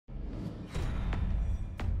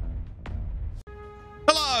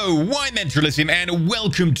Hello, I'm EnterElysium, and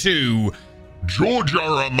welcome to George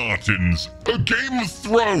R.R. Martin's A Game of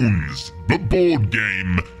Thrones, the board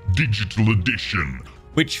game, digital edition.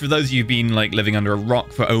 which, for those of you who've been living under a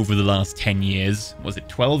rock for over the last 10 years, was it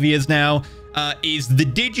 12 years now, is the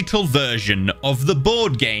digital version of the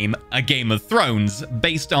board game A Game of Thrones,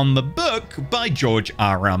 based on the book by George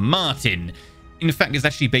R.R. Martin. In fact, it's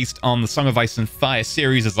actually based on the Song of Ice and Fire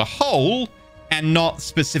series as a whole, and not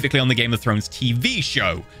specifically on the Game of Thrones TV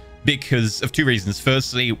show, because of two reasons.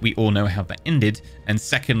 Firstly, we all know how that ended, and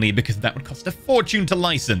secondly, because that would cost a fortune to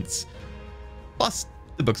license. Plus,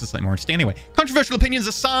 the books are slightly more interesting anyway. Controversial opinions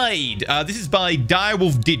aside, this is by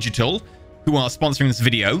Direwolf Digital, who are sponsoring this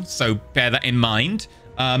video, so bear that in mind.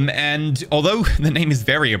 And although the name is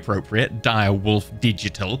very appropriate, Direwolf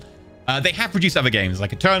Digital, they have produced other games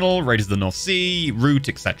like Eternal, Raiders of the North Sea, Root,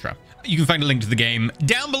 etc. You can find a link to the game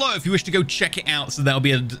down below if you wish to go check it out, so there'll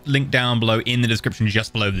be a link down below in the description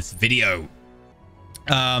just below this video.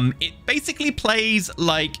 It basically plays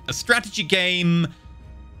like a strategy game,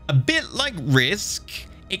 a bit like Risk,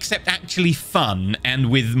 except actually fun and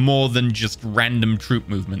with more than just random troop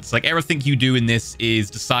movements. Like, everything you do in this is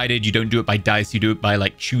decided. You don't do it by dice, you do it by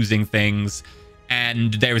choosing things,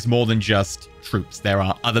 and there is more than just troops. There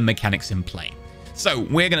are other mechanics in play. So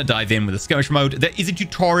we're going to dive in with a skirmish mode. There is a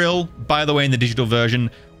tutorial, by the way, in the digital version,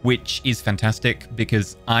 which is fantastic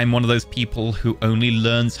because I'm one of those people who only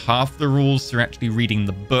learns half the rules through actually reading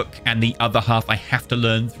the book, and the other half I have to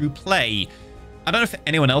learn through play. I don't know if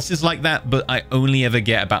anyone else is like that, but I only ever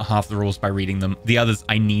get about half the rules by reading them. The others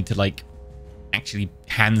I need to actually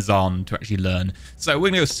hands-on to actually learn. So we're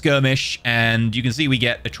going to go skirmish, and you can see we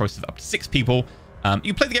get a choice of up to 6 people.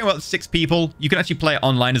 You play the game with up to 6 people. You can actually play it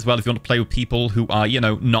online as well if you want to play with people who are,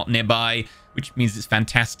 not nearby, which means it's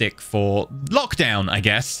fantastic for lockdown, I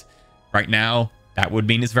guess. Right now, that would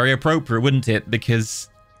mean it's very appropriate, wouldn't it? Because,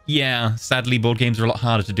 yeah, sadly, board games are a lot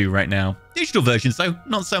harder to do right now. Digital versions, though,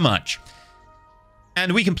 not so much.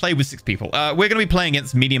 And we can play with 6 people. We're going to be playing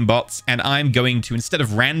against medium bots, and I'm going to, instead of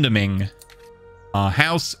randoming our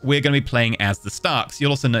house, we're going to be playing as the Starks.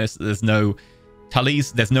 You'll also notice that there's no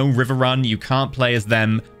Tullys, there's no River Run. You can't play as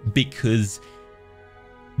them because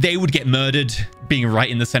they would get murdered being right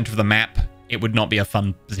in the center of the map. It would not be a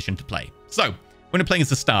fun position to play. So, when we're playing as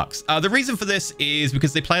the Starks, the reason for this is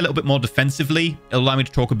because they play a little bit more defensively. It'll allow me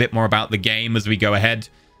to talk a bit more about the game as we go ahead.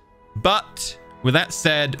 But with that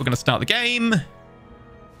said, we're going to start the game.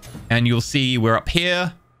 And you'll see we're up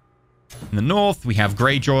here. In the north, we have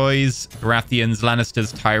Greyjoys, Baratheons,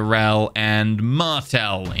 Lannisters, Tyrell, and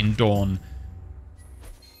Martell in Dawn.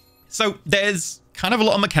 So there's kind of a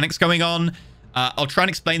lot of mechanics going on. I'll try and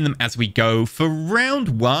explain them as we go. For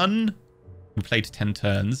round 1, we played 10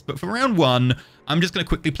 turns, but for round 1, I'm just going to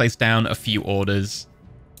quickly place down a few orders,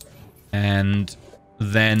 and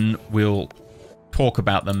then we'll talk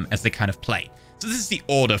about them as they kind of play. So this is the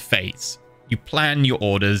order phase. You plan your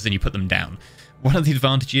orders and you put them down. One of the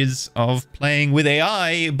advantages of playing with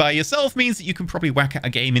AI by yourself means that you can probably whack out a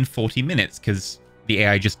game in 40 minutes because the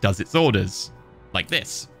AI just does its orders like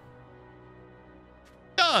this.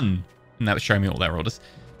 Done. And that was showing me all their orders.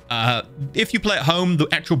 If you play at home, the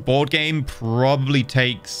actual board game probably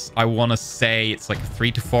takes, I want to say it's like a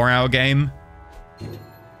 3 to 4 hour game.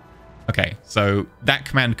 Okay, so that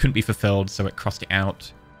command couldn't be fulfilled, so it crossed it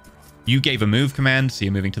out. You gave a move command, so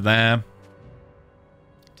you're moving to there.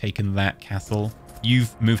 Taken that castle.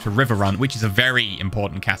 You've moved to River Run, which is a very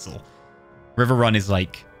important castle. River Run is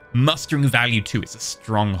mustering value 2. It's a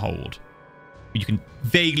stronghold. You can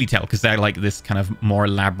vaguely tell because they're this kind of more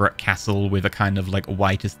elaborate castle with a kind of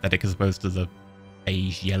white aesthetic as opposed to the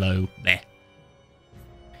beige yellow there.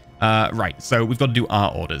 Right, so we've got to do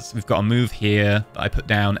our orders. We've got a move here that I put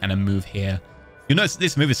down and a move here. You'll notice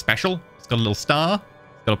this move is special. It's got a little star.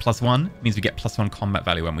 It's got a +1. It means we get +1 combat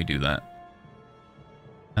value when we do that.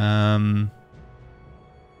 I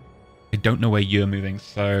don't know where you're moving,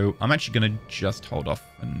 so I'm actually going to just hold off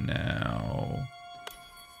for now.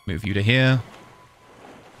 Move you to here.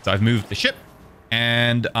 So I've moved the ship,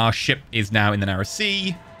 and our ship is now in the Narrow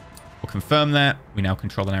Sea. We'll confirm that. We now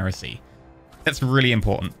control the Narrow Sea. That's really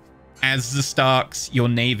important. As the Starks, your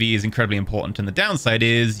navy is incredibly important, and the downside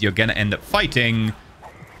is you're going to end up fighting...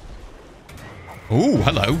 Oh,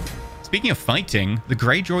 hello. Speaking of fighting, the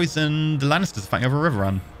Greyjoys and the Lannisters are fighting over River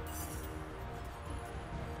Run.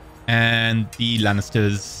 And the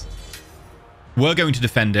Lannisters were going to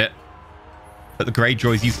defend it, but the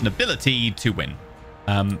Greyjoys used an ability to win.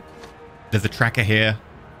 There's a tracker here.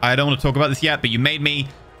 I don't want to talk about this yet, but you made me.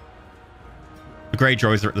 The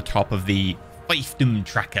Greyjoys are at the top of the fiefdom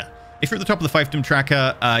tracker. If you're at the top of the fiefdom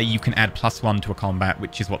tracker, you can add +1 to a combat,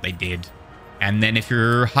 which is what they did. And then if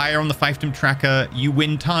you're higher on the fiefdom tracker, you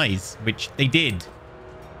win ties, which they did.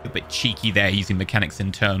 A bit cheeky there using mechanics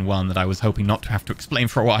in turn 1 that I was hoping not to have to explain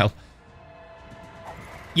for a while.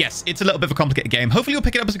 Yes, it's a little bit of a complicated game. Hopefully you'll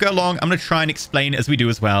pick it up as we go along. I'm going to try and explain it as we do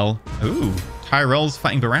as well. Ooh, Tyrell's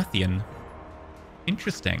fighting Baratheon.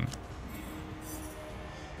 Interesting.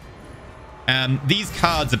 These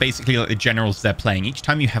cards are basically like the generals they're playing. Each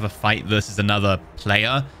time you have a fight versus another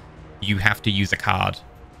player, you have to use a card.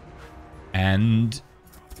 And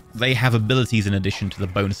they have abilities in addition to the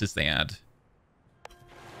bonuses they add.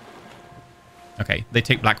 Okay, they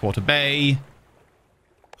take Blackwater Bay.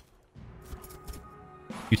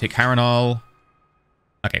 You take Harrenhal.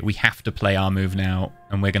 Okay, we have to play our move now.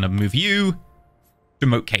 And we're going to move you to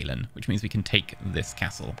Moat Cailin, which means we can take this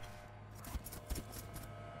castle.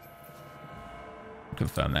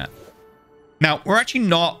 Confirm that. Now, we're actually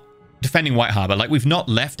not defending White Harbor. Like, we've not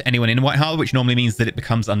left anyone in White Harbor, which normally means that it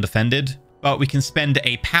becomes undefended. But we can spend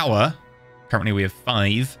a power, currently we have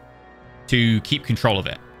 5, to keep control of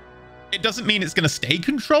it. It doesn't mean it's going to stay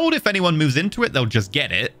controlled. If anyone moves into it, they'll just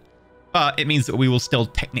get it. But it means that we will still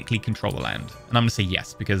technically control the land. And I'm going to say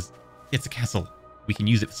yes, because it's a castle. We can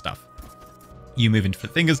use it for stuff. You move into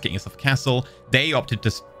Fingers, getting yourself a castle. They opted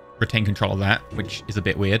to retain control of that, which is a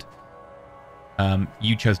bit weird.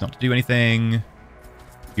 You chose not to do anything.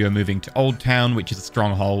 You're moving to Old Town, which is a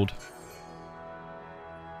stronghold.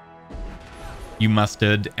 You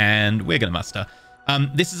mustered, and we're going to muster.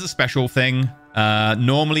 This is a special thing.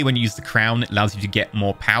 Normally, when you use the crown, it allows you to get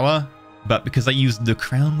more power. But because I used the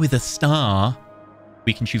crown with a star,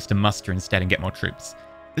 we can choose to muster instead and get more troops.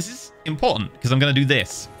 This is important, because I'm going to do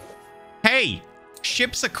this. Hey,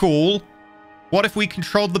 ships are cool. What if we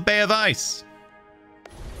controlled the Bay of Ice?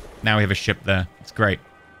 Now we have a ship there. It's great.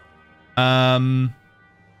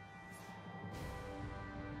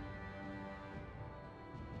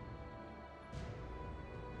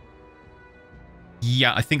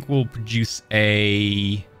 Yeah, I think we'll produce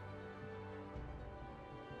a...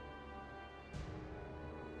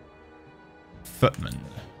 footman.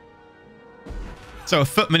 So a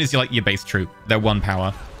footman is like your base troop. They're 1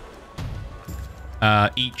 power.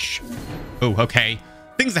 Each... Oh, okay.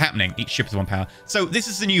 Things are happening. Each ship is 1 power. So this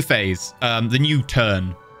is the new phase. The new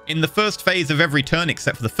turn. In the first phase of every turn,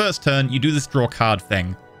 except for the first turn, you do this draw card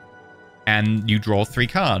thing. And you draw 3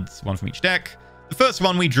 cards. 1 from each deck. The first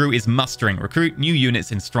one we drew is mustering. Recruit new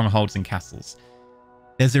units in strongholds and castles.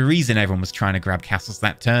 There's a reason everyone was trying to grab castles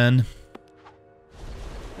that turn.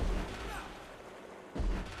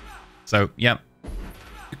 So, yeah.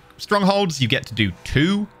 Strongholds, you get to do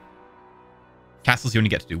 2. Castles, you only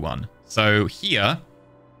get to do 1. So here,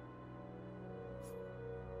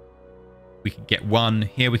 we could get 1.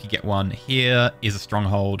 Here we could get 1. Here is a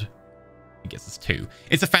stronghold. It gets us 2.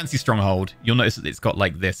 It's a fancy stronghold. You'll notice that it's got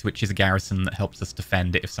like this, which is a garrison that helps us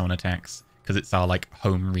defend it if someone attacks, because it's our like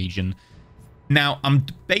home region. Now, I'm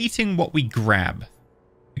debating what we grab,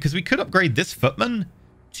 because we could upgrade this footman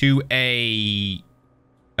to a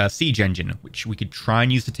siege engine, which we could try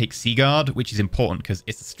and use to take Seaguard, which is important because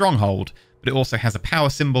it's a stronghold, but it also has a power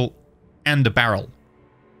symbol and a barrel.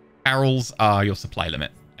 Barrels are your supply limit,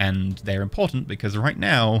 and they're important because right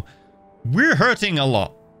now we're hurting a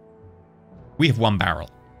lot. We have 1 barrel.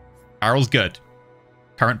 Barrel's good.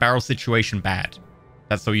 Current barrel situation bad.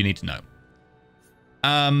 That's all you need to know.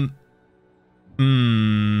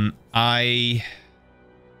 I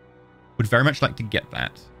would very much like to get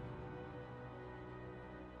that.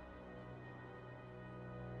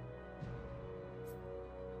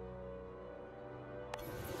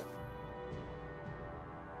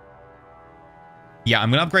 Yeah,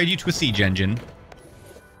 I'm going to upgrade you to a siege engine.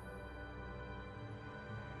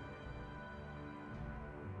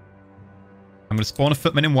 I'm going to spawn a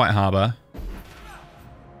footman in White Harbor.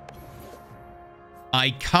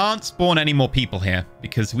 I can't spawn any more people here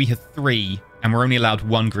because we have 3 and we're only allowed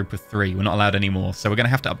 1 group of 3. We're not allowed any more. So we're going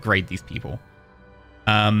to have to upgrade these people.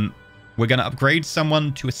 We're going to upgrade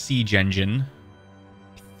someone to a siege engine,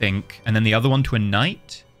 I think, and then the other one to a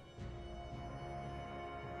knight.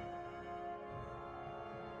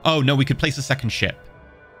 Oh, no, we could place a second ship,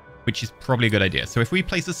 which is probably a good idea. So if we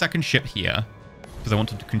place a second ship here, because I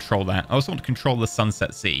wanted to control that. I also want to control the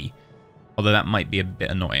Sunset Sea, although that might be a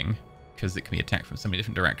bit annoying because it can be attacked from so many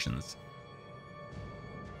different directions.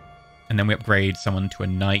 And then we upgrade someone to a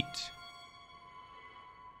knight.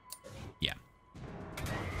 Yeah.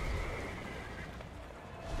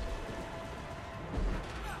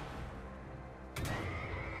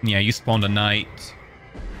 Yeah, you spawned a knight.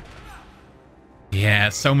 Yeah,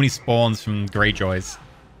 so many spawns from Greyjoys.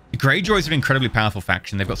 The Greyjoys are an incredibly powerful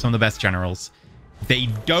faction. They've got some of the best generals. They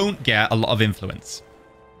don't get a lot of influence.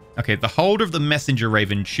 Okay, the holder of the messenger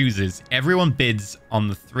raven chooses. Everyone bids on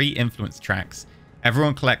the 3 influence tracks.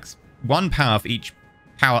 Everyone collects 1 power for each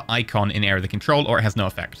power icon in area they control, or it has no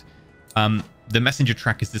effect. The messenger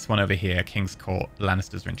track is this one over here, King's Court. The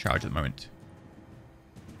Lannisters are in charge at the moment.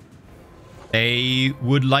 They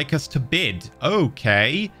would like us to bid.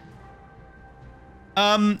 Okay.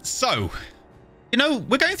 So, you know,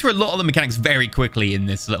 we're going through a lot of the mechanics very quickly in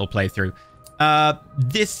this little playthrough.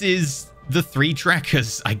 This is the 3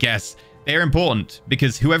 trackers, I guess. They're important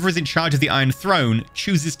because whoever is in charge of the Iron Throne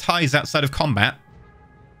chooses ties outside of combat.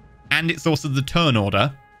 And it's also the turn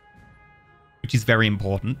order, which is very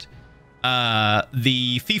important.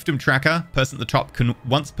 The fiefdom tracker, person at the top, can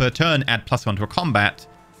once per turn add +1 to a combat.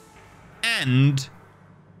 And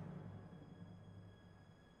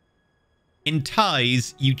in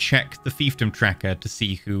ties, you check the fiefdom tracker to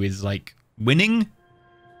see who is, like, winning.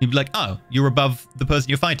 You'd be like, oh, you're above the person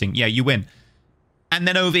you're fighting. Yeah, you win. And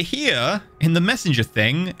then over here, in the messenger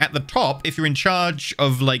thing, at the top, if you're in charge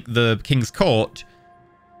of, like, the King's Court,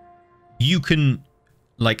 you can,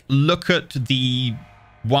 like, look at the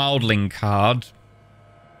Wildling card.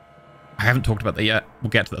 I haven't talked about that yet.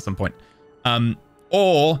 We'll get to that at some point.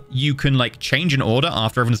 Or you can, like, change an order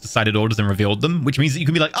after everyone's decided orders and revealed them, which means that you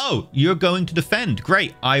can be like, oh, you're going to defend.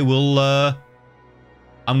 Great. I'm going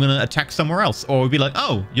to attack somewhere else. Or be like,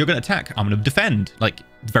 oh, you're going to attack. I'm going to defend. Like,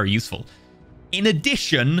 very useful. In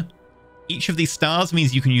addition, each of these stars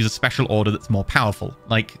means you can use a special order that's more powerful.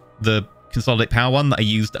 Like the Consolidate Power one that I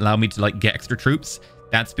used to allow me to, like, get extra troops.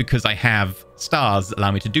 That's because I have stars that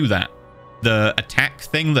allow me to do that. The attack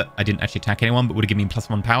thing that I didn't actually attack anyone, but would have given me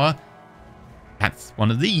 +1 power. That's one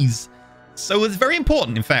of these. So it's very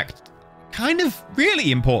important, in fact. Kind of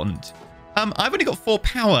really important. I've only got 4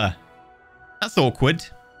 power. That's awkward.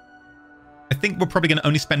 I think we're probably going to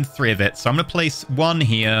only spend 3 of it. So I'm going to place 1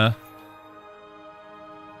 here.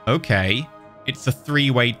 Okay. It's a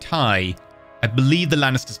 3-way tie. I believe the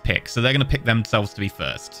Lannisters pick, so they're going to pick themselves to be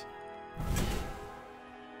first.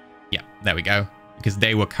 Yeah, there we go. Because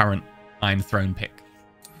they were current Iron Throne pick.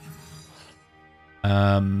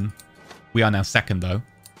 We are now second, though.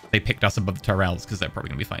 They picked us above the Tyrells, because they're probably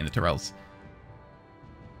going to be fighting the Tyrells.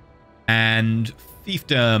 And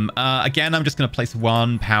fiefdom. Again, I'm just going to place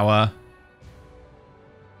 1 power.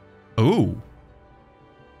 Ooh.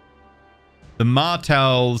 The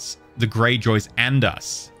Martells, the Greyjoys, and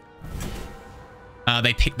us.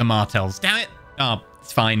 They picked the Martells. Damn it. Oh,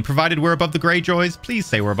 it's fine. Provided we're above the Greyjoys. Please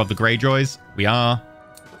say we're above the Greyjoys. We are.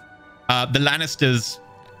 The Lannisters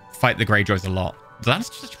fight the Greyjoys a lot. The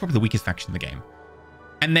Lannisters are probably the weakest faction in the game.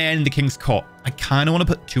 And then the King's Court. I kind of want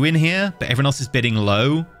to put 2 in here, but everyone else is bidding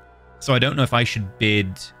low. So I don't know if I should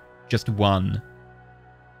bid just 1.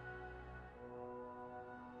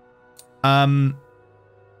 I'm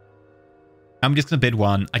just going to bid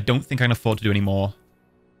 1. I don't think I can afford to do any more.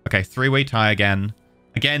 Okay, 3-way tie again.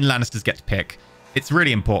 Again, Lannisters get to pick. It's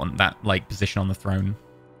really important, that, like, position on the throne.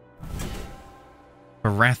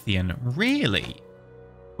 Baratheon. Really?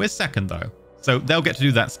 We're second, though. So they'll get to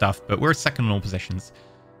do that stuff, but we're second in all positions.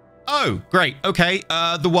 Oh, great. Okay,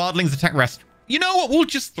 the Wildlings attack rest. You know what? We'll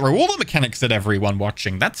just throw all the mechanics at everyone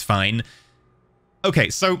watching. That's fine. Okay,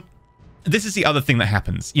 so this is the other thing that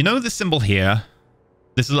happens. You know the symbol here?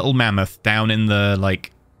 This little mammoth down in the,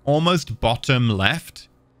 like, almost bottom left?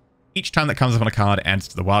 Each time that comes up on a card, it adds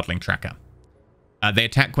to the Wildling tracker. They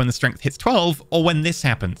attack when the strength hits 12, or when this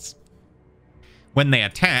happens. When they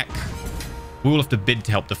attack, we'll have to bid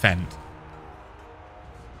to help defend.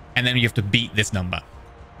 And then you have to beat this number.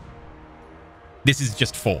 This is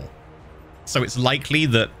just 4. So it's likely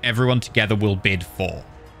that everyone together will bid 4.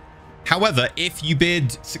 However, if you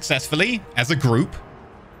bid successfully as a group,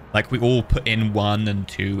 like we all put in 1 and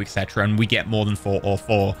 2, etc., and we get more than 4 or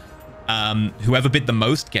 4, whoever bid the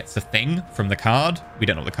most gets a thing from the card. We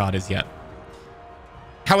don't know what the card is yet.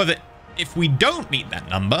 However, if we don't meet that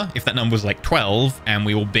number, if that number was like 12 and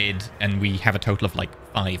we all bid and we have a total of like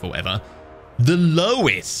 5 or whatever, the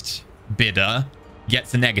lowest bidder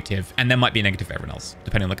gets a negative, and there might be a negative for everyone else,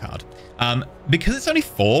 depending on the card. Because it's only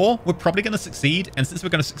 4, we're probably going to succeed, and since we're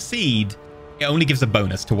going to succeed, it only gives a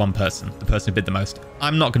bonus to 1 person, the person who bid the most.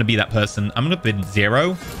 I'm not going to be that person. I'm going to bid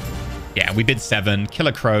 0. Yeah, we bid 7.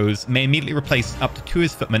 Killer Crows may immediately replace up to 2 of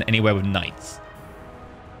his footmen anywhere with knights.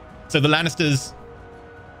 So the Lannisters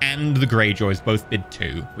and the Greyjoys both bid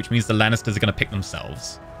 2, which means the Lannisters are going to pick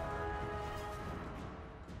themselves.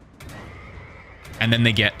 And then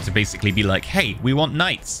they get to basically be like, hey, we want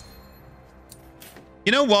knights.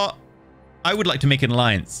 You know what? I would like to make an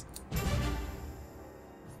alliance.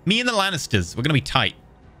 Me and the Lannisters, we're going to be tight.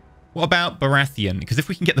 What about Baratheon? Because if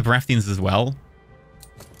we can get the Baratheons as well...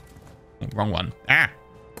 Oh, wrong one. Ah!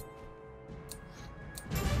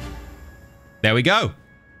 There we go.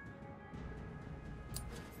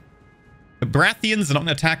 The Baratheons are not going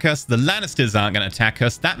to attack us. The Lannisters aren't going to attack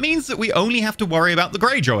us. That means that we only have to worry about the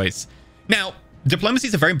Greyjoys. Now, diplomacy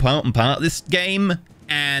is a very important part of this game,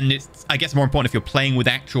 and it's, I guess, more important if you're playing with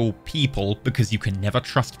actual people, because you can never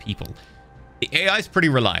trust people. The AI is pretty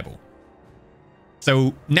reliable.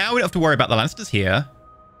 So now we don't have to worry about the Lannisters here,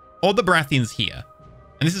 or the Baratheons here.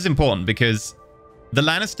 And this is important because the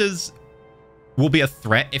Lannisters will be a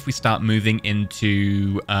threat if we start moving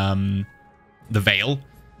into the Vale.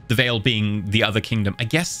 The Vale being the other kingdom. I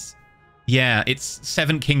guess, yeah, it's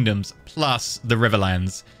 7 kingdoms plus the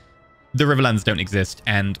Riverlands. The Riverlands don't exist,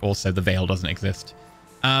 and also the Vale doesn't exist.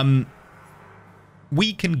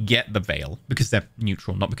 We can get the Vale because they're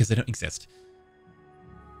neutral, not because they don't exist.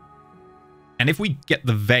 And if we get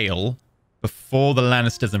the Vale before the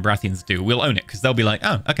Lannisters and Baratheons do, we'll own it, because they'll be like,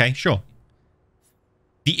 oh, okay, sure.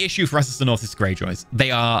 The issue for us is the North is Greyjoys.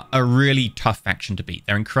 They are a really tough faction to beat.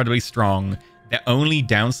 They're incredibly strong. Their only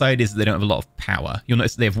downside is that they don't have a lot of power. You'll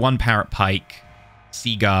notice they have 1 power at Pike,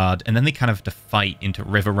 Seaguard, and then they kind of have to fight into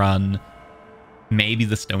Riverrun, maybe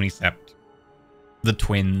the Stony Sept, the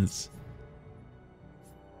Twins.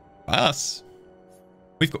 Us.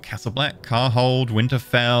 We've got Castle Black, Carhold,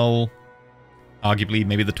 Winterfell, arguably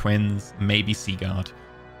maybe the Twins, maybe Seaguard.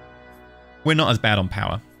 We're not as bad on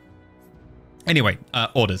power. Anyway,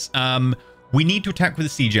 orders. We need to attack with a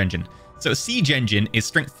siege engine. So a siege engine is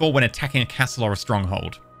strength 4 when attacking a castle or a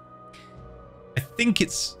stronghold. I think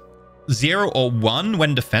it's 0 or 1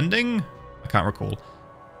 when defending. I can't recall.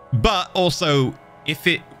 But also, if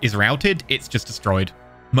it is routed, it's just destroyed.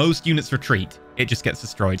 Most units retreat. It just gets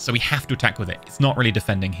destroyed. So we have to attack with it. It's not really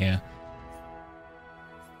defending here.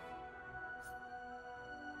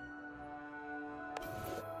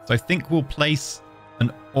 So I think we'll place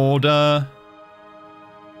an order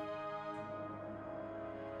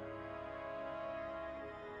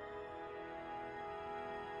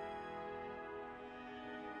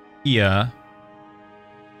here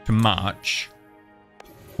to march.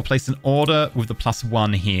 We'll place an order with the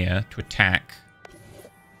 +1 here to attack.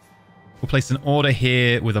 We'll place an order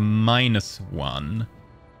here with a -1.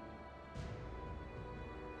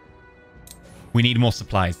 We need more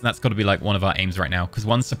supplies. That's got to be like one of our aims right now, because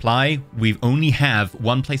 1 supply, we only have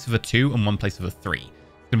 1 place with a 2 and 1 place with a 3. It's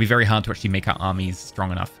going to be very hard to actually make our armies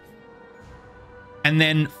strong enough. And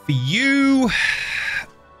then for you,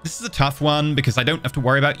 this is a tough one because I don't have to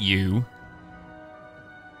worry about you.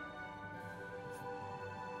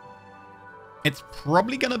 It's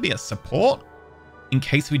probably going to be a support in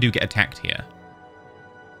case we do get attacked here.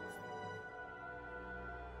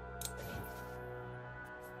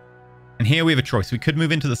 And here we have a choice. We could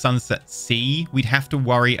move into the Sunset Sea. We'd have to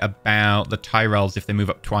worry about the Tyrells if they move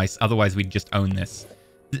up twice. Otherwise, we'd just own this.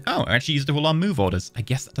 Oh, I actually used all our move orders. I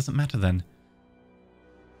guess that doesn't matter then.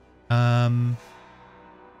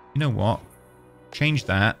 You know what? Change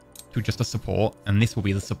that to just a support, and this will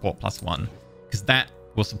be the support +1, because that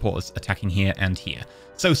will support us attacking here and here.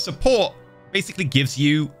 So support basically gives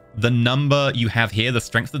you the number you have here, the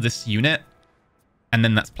strength of this unit, and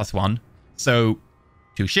then that's +1. So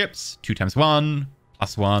 2 ships, 2 times 1,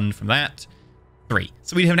 +1 from that, 3.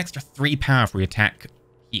 So we have an extra 3 power if we attack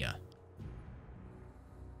here.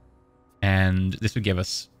 And this would give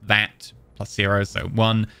us that +0, so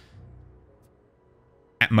 1.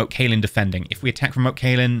 At Moat Cailin defending. If we attack from Moat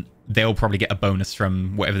Cailin, they'll probably get a bonus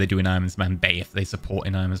from whatever they do in Iron Man Bay if they support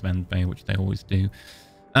in Iron Man Bay, which they always do.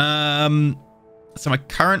 So my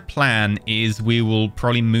current plan is we will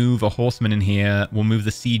probably move a horseman in here. We'll move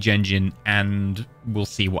the siege engine, and we'll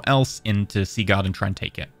see what else into Seaguard and try and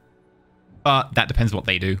take it. But that depends what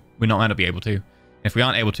they do. We're not going to be able to. If we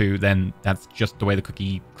aren't able to, then that's just the way the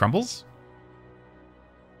cookie crumbles.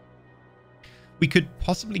 We could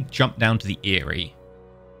possibly jump down to the Eyrie.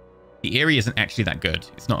 The Eyrie isn't actually that good.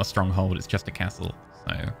 It's not a stronghold, it's just a castle.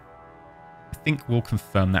 So I think we'll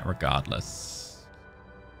confirm that regardless.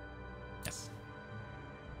 Yes.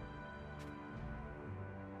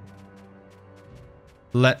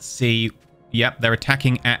 Let's see. Yep, they're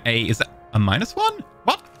attacking at a... Is that a -1?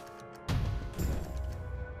 What?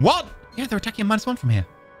 What? Yeah, they're attacking a -1 from here.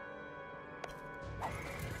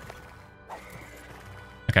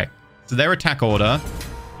 Okay, so their attack order...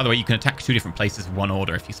 By the way, you can attack 2 different places with 1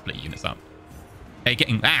 order if you split units up. They're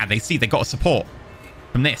getting... they see they got a support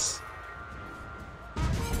from this.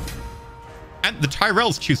 And the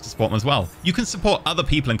Tyrells choose to support them as well. You can support other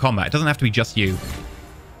people in combat. It doesn't have to be just you.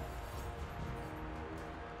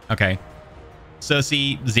 Okay.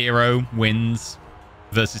 Cersei, 0, wins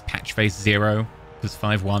versus Patchface, 0, because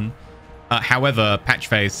 5-1. However,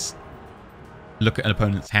 Patchface look at an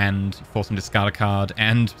opponent's hand, force them to discard a card,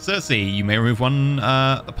 and Cersei, you may remove one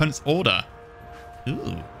opponent's order.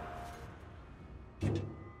 Ooh.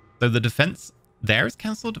 So the defense there is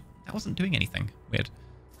cancelled. That wasn't doing anything. Weird.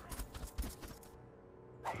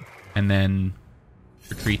 And then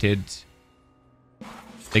retreated.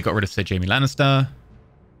 They got rid of Sir Jaime Lannister.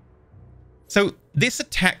 So this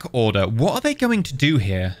attack order, what are they going to do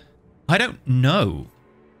here? I don't know.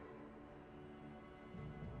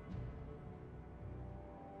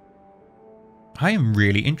 I am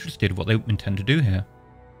really interested what they intend to do here.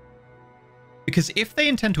 Because if they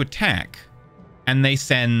intend to attack and they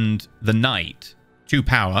send the knight 2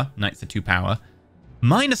 power, knights are 2 power,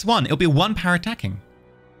 -1, it'll be a 1 power attacking.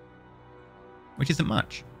 Which isn't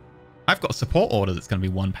much. I've got a support order that's going to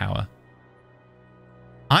be 1 power.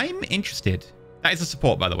 I'm interested. That is a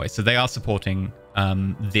support, by the way. So they are supporting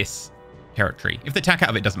this territory. If they attack out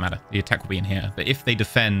of it, doesn't matter. The attack will be in here. But if they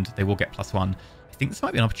defend, they will get +1. I think this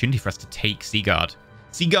might be an opportunity for us to take Seaguard.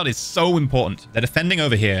 Seaguard is so important. They're defending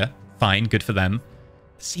over here. Fine, good for them.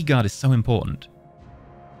 Seaguard is so important.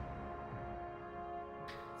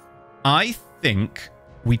 I think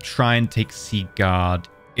we try and take Seaguard.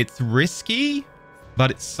 It's risky, but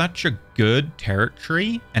it's such a good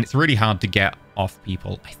territory, and it's really hard to get off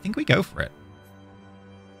people. I think we go for it.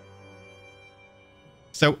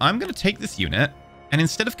 So I'm going to take this unit, and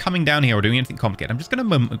instead of coming down here or doing anything complicated, I'm just going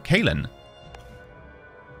to move Kaelin.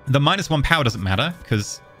 The -1 power doesn't matter,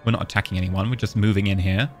 because we're not attacking anyone. We're just moving in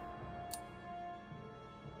here.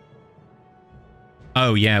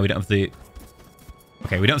 Oh, yeah, we don't have the...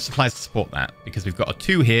 Okay, we don't have supplies to support that, because we've got a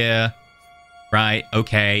 2 here. Right,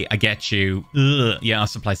 okay, I get you. Ugh, yeah, our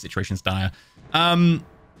supply situation's dire. Fine.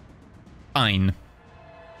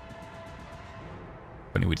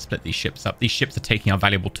 Funny we'd split these ships up. These ships are taking our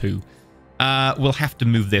valuable 2. We'll have to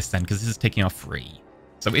move this then, because this is taking our 3.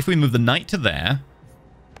 So if we move the knight to there...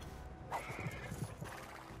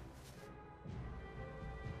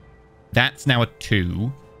 That's now a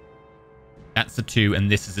 2. That's a 2,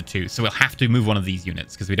 and this is a 2. So we'll have to move one of these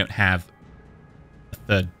units, because we don't have a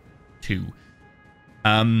third 2.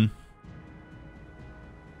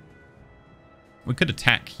 We could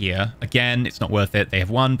attack here. Again, it's not worth it. They have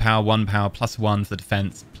 1 power, +1 for the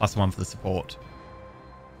defense, +1 for the support.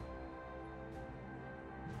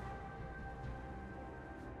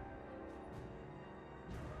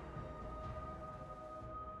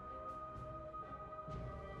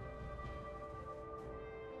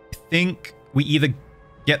 I think we either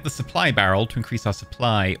get the supply barrel to increase our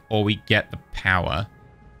supply, or we get the power.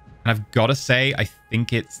 And I've got to say, I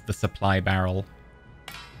think it's the supply barrel.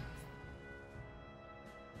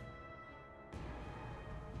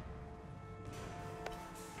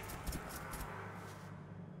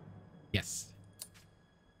 Yes.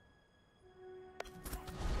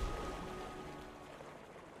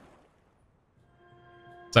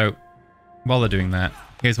 So, while they're doing that,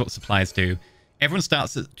 here's what supplies do. Everyone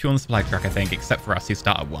starts at 2 on the supply track, I think, except for us who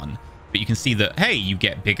start at 1. But you can see that, hey, you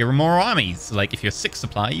get bigger and more armies. Like, if you're 6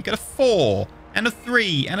 supply, you get a 4, and a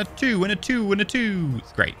 3, and a 2, and a 2, and a 2.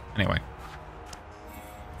 It's great. Anyway.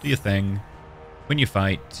 Do your thing. Win your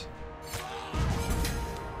fight.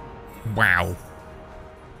 Wow.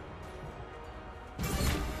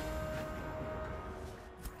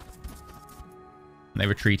 They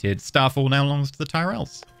retreated. Starfall now belongs to the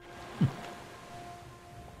Tyrells.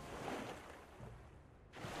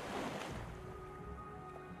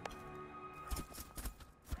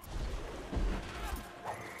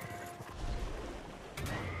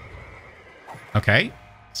 Okay.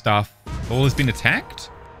 Starfall has been attacked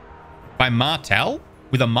by Martell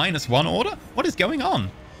with a -1 order? What is going on?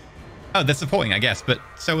 Oh, they're supporting, I guess, but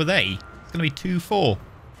so are they. It's going to be 2-4.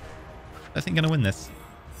 I think I'm going to win this.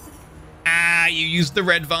 Ah, you used the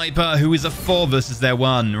Red Viper, who is a 4 versus their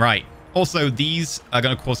 1. Right. Also, these are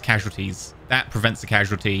going to cause casualties. That prevents the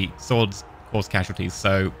casualty. Swords cause casualties,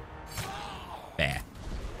 so... There.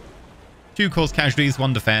 2 cause casualties,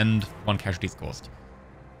 1 defend, 1 casualties caused.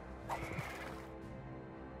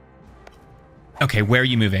 Okay, where are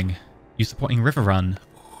you moving? You supporting River Run.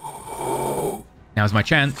 Now's my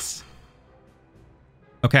chance.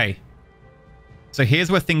 Okay. So here's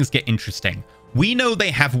where things get interesting. We know they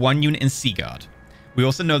have 1 unit in Seaguard. We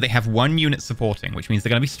also know they have 1 unit supporting, which means they're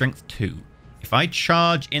going to be strength 2. If I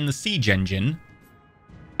charge in the siege engine,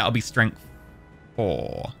 that'll be strength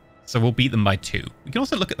 4. So we'll beat them by 2. We can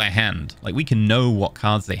also look at their hand. Like, we can know what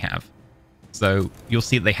cards they have. So you'll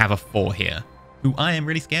see that they have a 4 here, who I am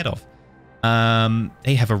really scared of.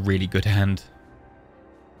 They have a really good hand.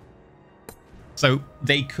 So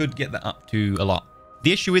they could get that up to a lot.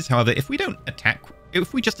 The issue is, however, if we don't attack,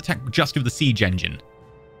 if we just attack just with the siege engine,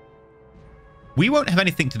 we won't have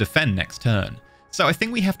anything to defend next turn. So I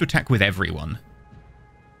think we have to attack with everyone.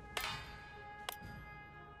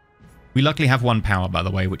 We luckily have 1 power, by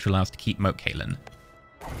the way, which allows us to keep Moat Cailin.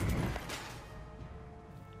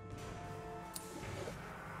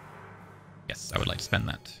 Yes, I would like to spend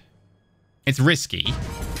that. It's risky.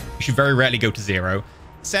 You should very rarely go to 0.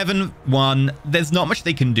 7-1. There's not much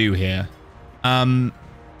they can do here.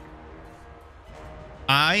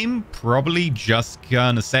 I'm probably just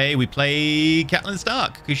gonna say we play Catelyn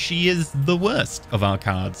Stark, because she is the worst of our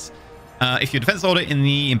cards. If your defense order in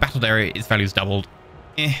the embattled area, its value is doubled.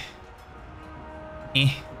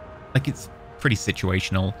 Like, it's pretty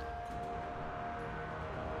situational.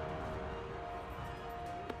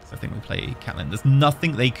 So I think we play Catelyn. There's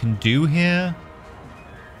nothing they can do here.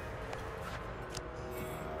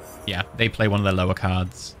 Yeah, they play one of their lower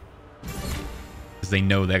cards. Because they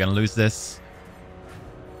know they're going to lose this.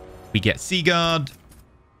 We get Seaguard.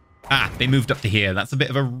 Ah, they moved up to here. That's a bit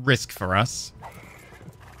of a risk for us.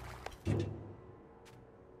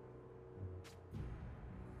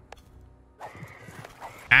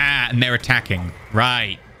 Ah, and they're attacking.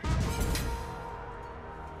 Right.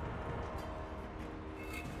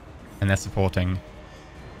 And they're supporting.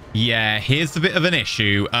 Yeah, here's a bit of an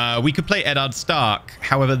issue. We could play Eddard Stark.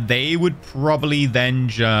 However, they would probably then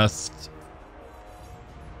just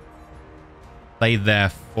play their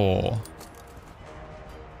 4.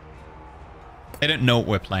 They don't know what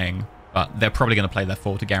we're playing, but they're probably going to play their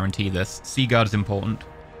 4 to guarantee this. Seaguard is important.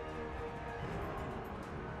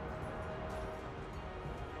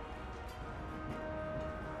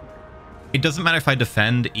 It doesn't matter if I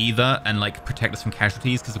defend either and, like, protect us from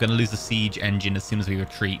casualties, because we're going to lose the siege engine as soon as we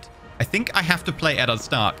retreat. I think I have to play Eddard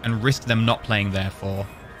Stark and risk them not playing their 4.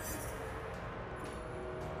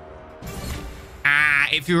 Ah,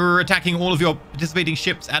 if you were attacking all of your participating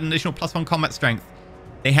ships, add an additional +1 combat strength.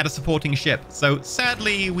 They had a supporting ship, so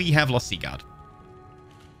sadly we have lost Seaguard.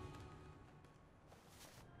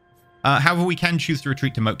 However, we can choose to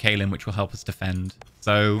retreat to Moat Cailin, which will help us defend.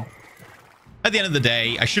 So at the end of the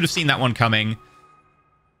day, I should have seen that one coming.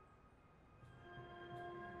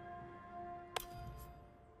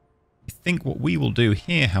 I think what we will do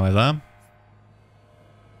here, however...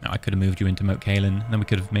 No, I could have moved you into Moat Cailin. Then we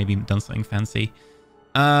could have maybe done something fancy.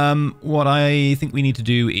 What I think we need to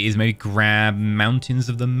do is maybe grab Mountains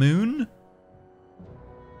of the Moon.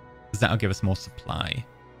 Because that'll give us more supply.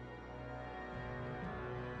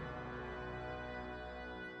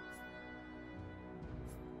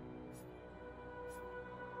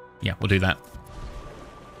 Yeah, we'll do that.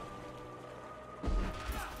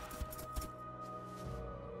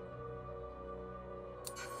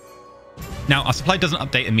 Now, our supply doesn't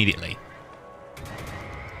update immediately.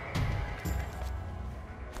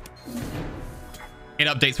 It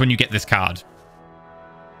updates when you get this card.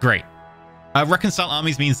 Great. Reconcile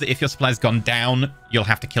armies means that if your supply's gone down, you'll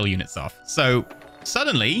have to kill units off. So,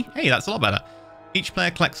 suddenly, hey, that's a lot better. Each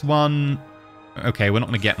player collects 1. Okay, we're not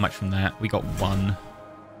going to get much from that. We got 1.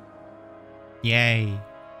 Yay.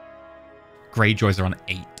 Greyjoys are on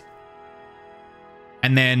 8.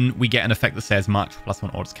 And then we get an effect that says March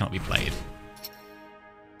 +1 orders cannot be played.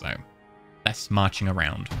 So, less marching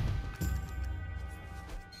around.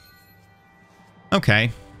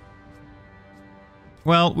 Okay.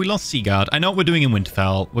 Well, we lost Seaguard. I know what we're doing in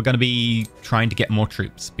Winterfell. We're going to be trying to get more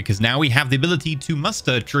troops, because now we have the ability to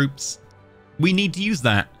muster troops. We need to use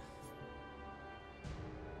that.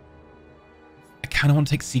 I kind of want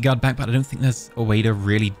to take Seaguard back, but I don't think there's a way to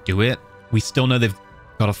really do it. We still know they've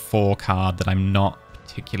got a 4 card that I'm not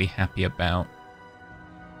particularly happy about.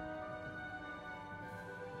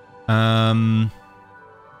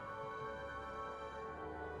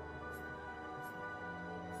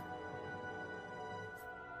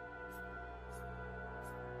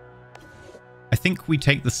 I think we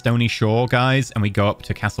take the Stony Shore, guys, and we go up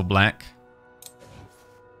to Castle Black.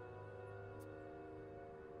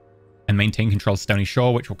 And maintain control of Stony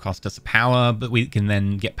Shore, which will cost us a power, but we can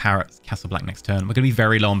then get power at Castle Black next turn. We're going to be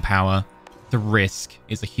very low on power. The risk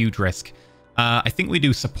is a huge risk. I think we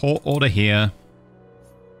do support order here.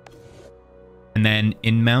 And then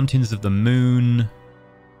in Mountains of the Moon...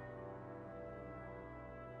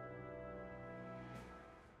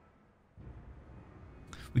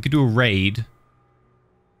 we could do a raid,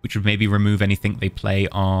 which would maybe remove anything they play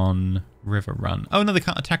on River Run. Oh, no, they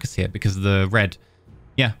can't attack us here because of the red.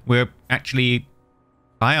 Yeah, we're actually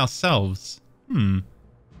by ourselves. We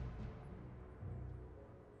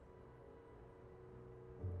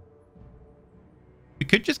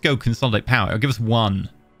could just go Consolidate Power. It'll give us 1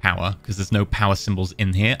 power because there's no power symbols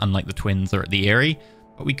in here, unlike the Twins or at the Eyrie.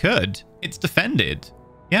 But we could. It's defended.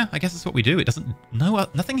 Yeah, I guess that's what we do. It doesn't... No,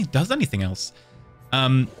 nothing does anything else.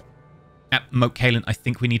 At Moat Cailin, I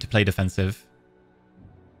think we need to play defensive.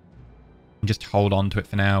 And just hold on to it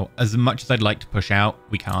for now. As much as I'd like to push out,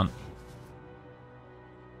 we can't.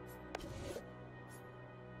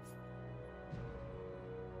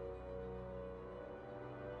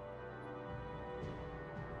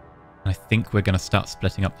 I think we're going to start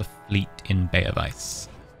splitting up the fleet in Bay of Ice.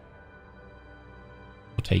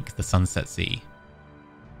 We'll take the Sunset Sea.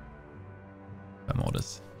 Firm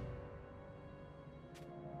orders.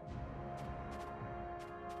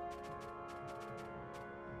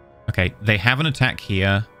 Okay, they have an attack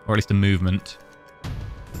here, or at least a movement.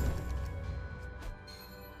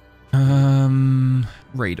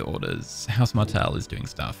 Raid orders. House Martell is doing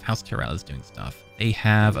stuff. House Tyrell is doing stuff. They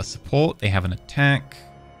have a support. They have an attack.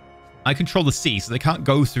 I control the sea, so they can't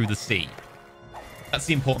go through the sea. That's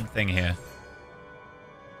the important thing here.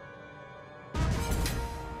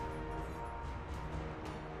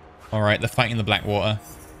 Alright, they're fighting the Blackwater.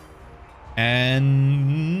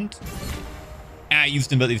 And... I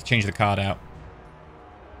used an ability to change the card out.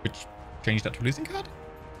 Which changed that to a losing card?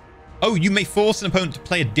 Oh, you may force an opponent to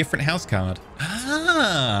play a different house card.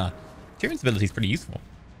 Ah! Tyrion's ability is pretty useful.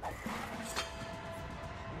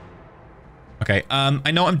 Okay,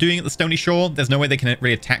 I know what I'm doing at the Stony Shore. There's no way they can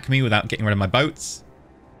really attack me without getting rid of my boats.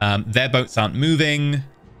 Their boats aren't moving.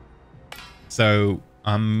 So,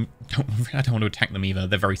 I don't want to attack them either.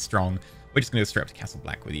 They're very strong. We're just going to go straight up to Castle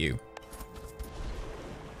Black with you.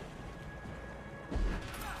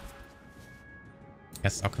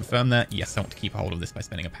 Yes, I'll confirm that. Yes, I want to keep a hold of this by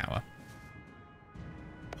spending a power.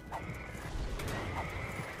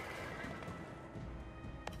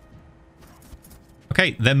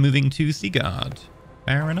 Okay, they're moving to Seaguard.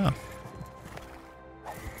 Fair enough.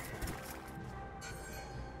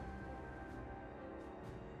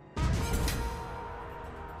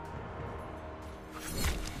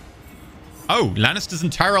 Oh, Lannisters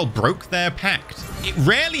and Tyrell broke their pact. It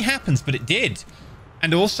rarely happens, but it did.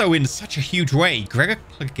 And also in such a huge way. Gregor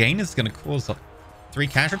Clegane is going to cause 3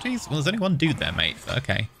 casualties? Well, there's only one dude there, mate.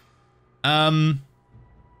 Okay. I'm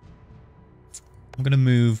going to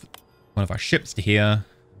move one of our ships to here.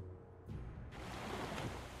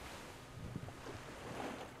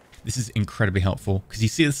 This is incredibly helpful because you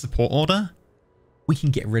see the support order? We can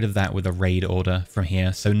get rid of that with a raid order from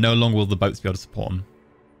here. So no longer will the boats be able to support them.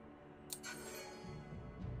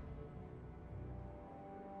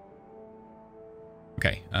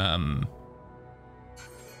 Okay,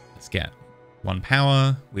 let's get 1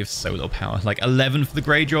 power. We have so little power, like 11 for the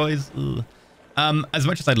Greyjoys. Ugh. As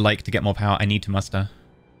much as I'd like to get more power, I need to muster.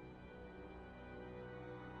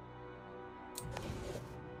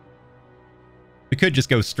 We could just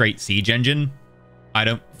go straight siege engine. I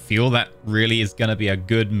don't feel that really is going to be a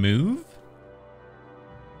good move.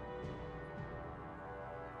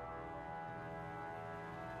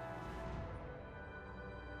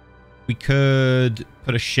 We could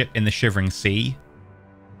put a ship in the Shivering Sea,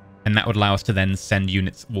 and that would allow us to then send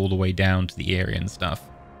units all the way down to the Eyrie and stuff.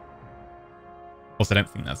 Also, I don't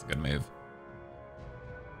think that's a good move.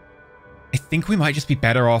 I think we might just be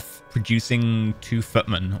better off producing 2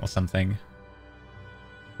 footmen or something.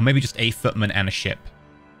 Or maybe just a footman and a ship.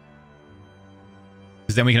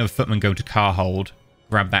 Because then we can have a footman go to Carhold,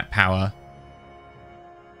 grab that power.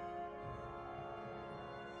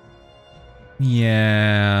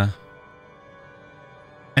 Yeah.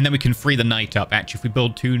 And then we can free the knight up. Actually, if we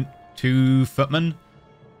build two footmen.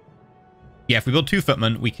 Yeah, if we build 2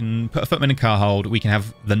 footmen, we can put a footman in Carhold. We can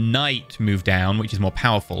have the knight move down, which is more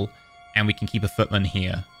powerful. And we can keep a footman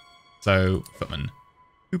here. So, footman.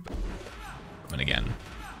 Oop. Footman again.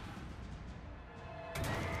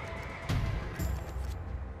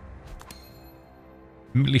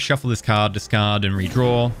 Immediately shuffle this card, discard, and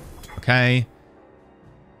redraw. Okay.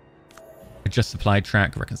 Adjust supply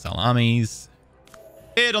track, reconcile armies.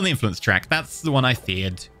 Bid on the influence track. That's the one I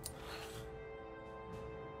feared.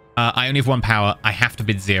 I only have 1 power. I have to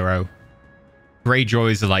bid 0.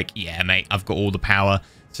 Greyjoys are like, yeah, mate, I've got all the power.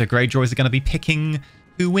 So Greyjoys are going to be picking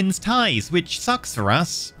who wins ties, which sucks for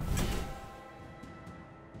us.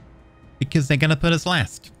 Because they're going to put us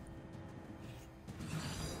last.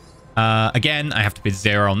 Again, I have to bid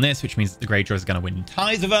 0 on this, which means the Greyjoys are going to win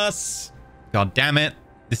ties of us. God damn it.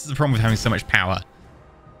 This is the problem with having so much power.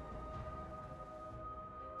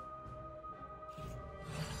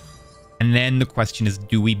 And then the question is,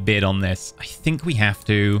 do we bid on this? I think we have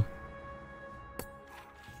to.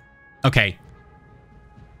 Okay.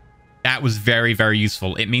 That was very, very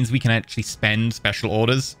useful. It means we can actually spend special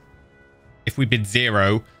orders. If we bid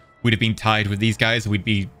 0, we'd have been tied with these guys. We'd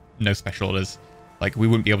be no special orders. Like, we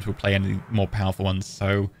wouldn't be able to play any more powerful ones,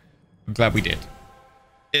 so I'm glad we did.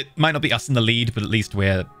 It might not be us in the lead, but at least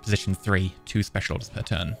we're position 3, 2 special orders per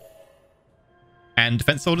turn. And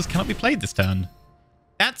defense orders cannot be played this turn.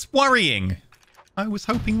 That's worrying. I was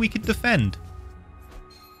hoping we could defend.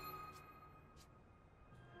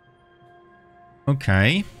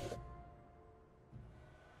 Okay.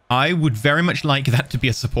 I would very much like that to be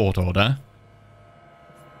a support order.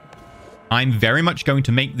 I'm very much going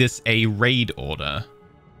to make this a raid order.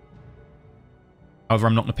 However,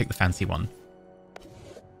 I'm not going to pick the fancy one.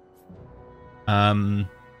 I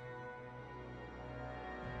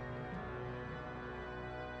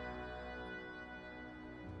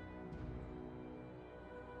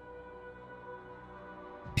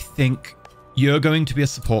think you're going to be a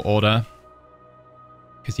support order.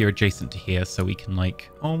 Because you're adjacent to here, so we can, like...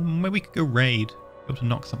 Oh, maybe we could go raid. Be able to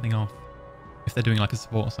knock something off. If they're doing, like, a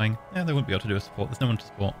support or something. Yeah, they wouldn't be able to do a support. There's no one to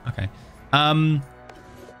support. Okay.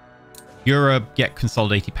 You're a get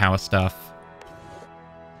consolidated power stuff.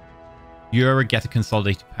 You're a get a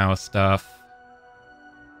consolidated power stuff.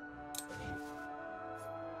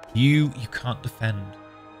 You can't defend.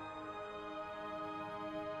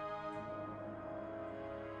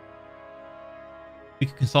 We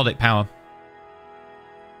could consolidate power.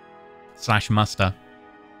 / muster.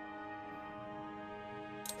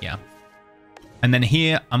 Yeah. And then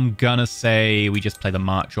here, I'm gonna say we just play the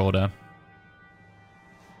march order.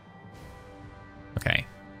 Okay.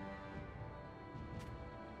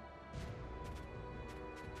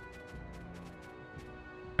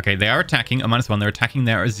 Okay, they are attacking a -1. They're attacking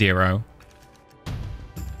there at 0.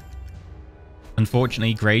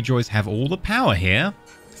 Unfortunately, Greyjoys have all the power here.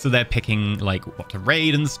 So they're picking, like, what to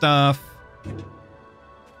raid and stuff.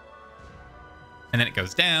 And then it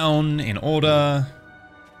goes down in order.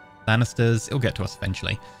 Lannisters. It'll get to us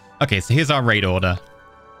eventually. Okay, so here's our raid order.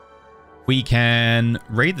 We can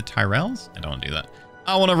raid the Tyrells. I don't want to do that.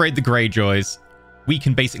 I want to raid the Greyjoys. We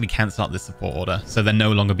can basically cancel out this support order. So they're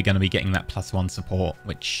no longer going to be getting that +1 support,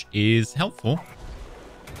 which is helpful.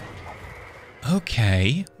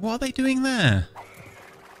 Okay. What are they doing there?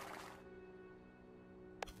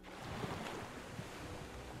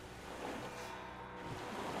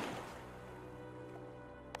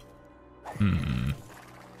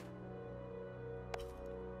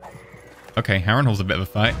 Okay, Harrenhal's a bit of a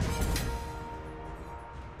fight.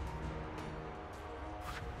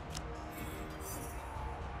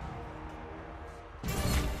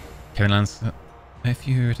 Kevin Lannister. If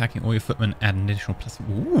you're attacking all your footmen, add an additional +.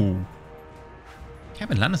 Ooh.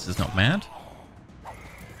 Kevin Lannister's not bad.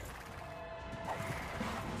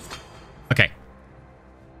 Okay.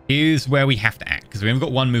 Here's where we have to act, because we haven't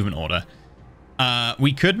got one movement order.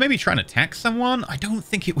 We could maybe try and attack someone. I don't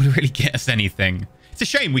think it would really get us anything. It's a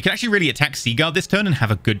shame. We could actually really attack Seaguard this turn and have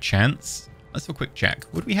a good chance. Let's do a quick check.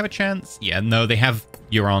 Would we have a chance? Yeah, no, they have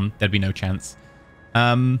Euron. There'd be no chance.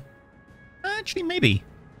 Actually, maybe.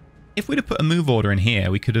 If we'd have put a move order in here,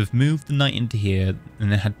 we could have moved the knight into here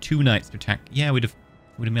and then had 2 knights to attack. Yeah, we'd have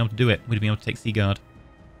been able to do it. We'd have been able to take Seaguard.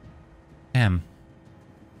 Damn.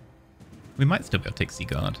 We might still be able to take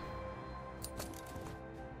Seaguard.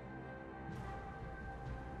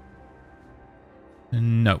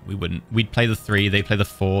 No, we wouldn't. We'd play the 3, they play the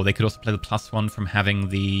 4. They could also play the +1 from having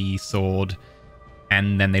the sword.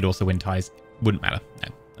 And then they'd also win ties. Wouldn't matter. No.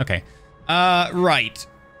 Okay. Right.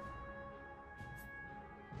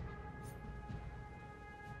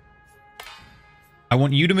 I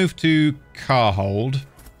want you to move to Carhold.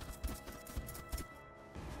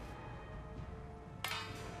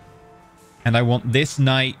 And I want this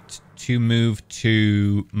knight to move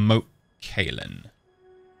to Moat Cailin.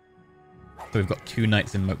 So we've got 2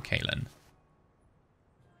 knights in Moat Cailin.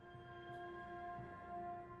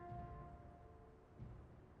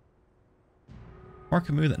 Or I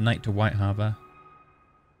could move that knight to White Harbour.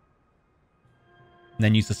 And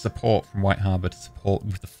then use the support from White Harbour to support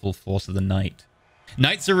with the full force of the knight.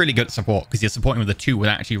 Knights are really good at support because you're supporting with the 2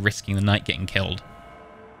 without actually risking the knight getting killed.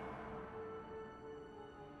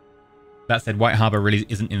 That said, White Harbour really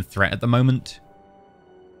isn't in threat at the moment.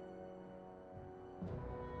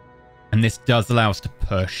 And this does allow us to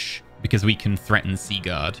push because we can threaten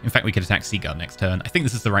Seaguard. In fact, we could attack Seaguard next turn. I think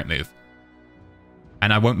this is the right move.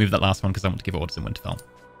 And I won't move that last one because I want to give orders in Winterfell.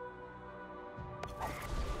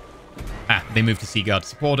 Ah, they moved to Seaguard to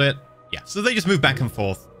support it. Yeah, so they just move back and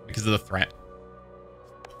forth because of the threat.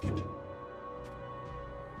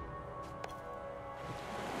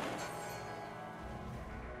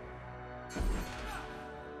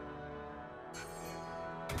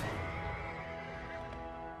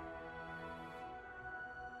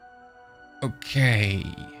 Okay.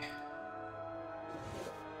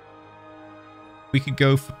 We could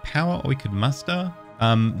go for power or we could muster.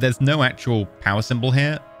 There's no actual power symbol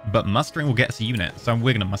here, but mustering will get us a unit, so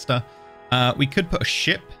we're going to muster. We could put a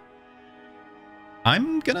ship.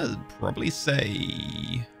 I'm going to probably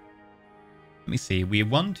say... Let me see. We have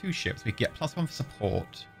 1-2 ships. We get +1 for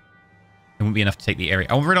support. It wouldn't be enough to take the Eyrie.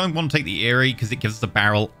 I really don't want to take the Eyrie because it gives us a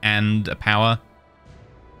barrel and a power.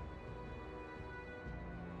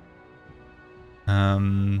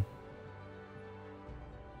 We'll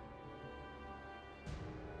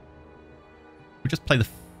just play the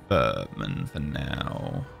Furman for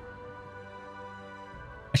now.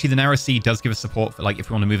 Actually, the Narrow Sea does give us support for, like, if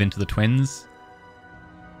we want to move into the Twins.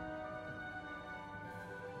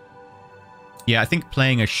 Yeah, I think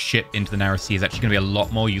playing a ship into the Narrow Sea is actually going to be a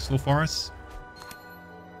lot more useful for us.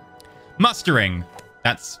 Mustering!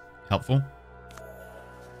 That's helpful.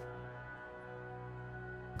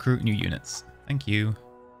 Recruit new units. Thank you.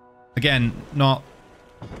 Again, not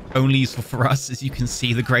only useful for us, as you can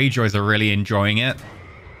see, the Greyjoys are really enjoying it.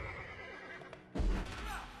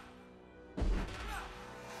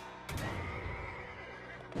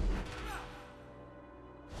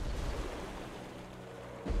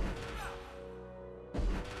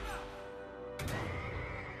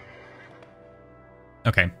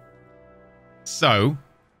 Okay. So,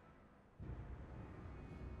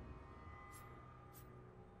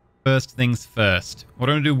 first things first. What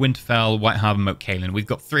do I do? Winterfell, White Harbor, Moat Cailin. We've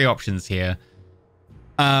got 3 options here.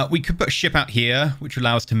 We could put a ship out here, which would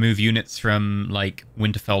allow us to move units from, like,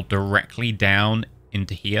 Winterfell directly down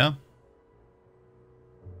into here.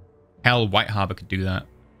 Hell, White Harbor could do that.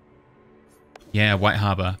 Yeah, White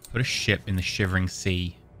Harbor. Put a ship in the Shivering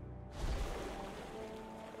Sea.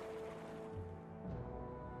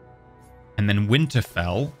 And then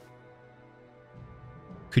Winterfell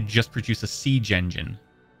could just produce a siege engine.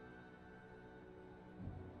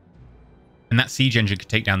 And that siege engine could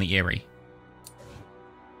take down the Eyrie.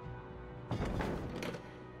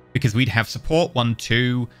 Because we'd have support 1,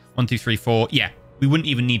 2, 1, 2, 3, 4. Yeah, we wouldn't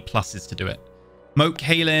even need pluses to do it. Moat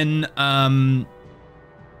Cailin,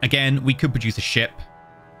 again, we could produce a ship,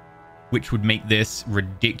 which would make this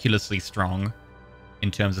ridiculously strong in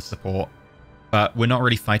terms of support. But we're not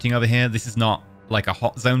really fighting over here. This is not like a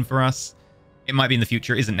hot zone for us. It might be in the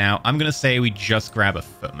future, isn't now. I'm going to say we just grab a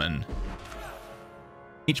footman.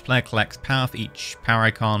 Each player collects power for each power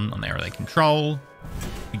icon on the area they control.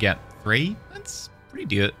 We get 3. That's pretty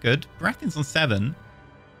good. Baratheon's on 7.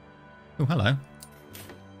 Oh, hello.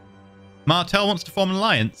 Martell wants to form an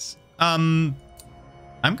alliance. I'm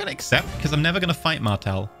going to accept because I'm never going to fight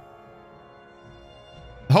Martell.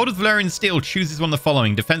 The holder of Valyrian Steel chooses one of the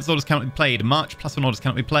following. Defense orders cannot be played. March +1 orders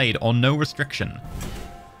cannot be played. Or no restriction.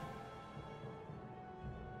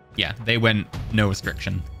 Yeah, they went no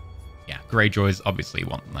restriction. Yeah, Greyjoys obviously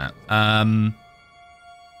want that.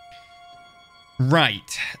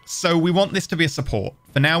 Right. So we want this to be a support.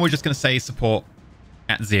 For now, we're just going to say support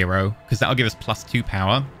at 0. Because that'll give us +2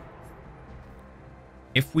 power.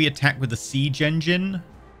 If we attack with the siege engine...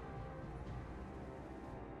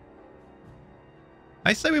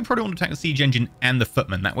 I say we probably want to attack the siege engine and the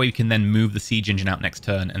footman. That way we can then move the siege engine out next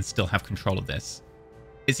turn and still have control of this.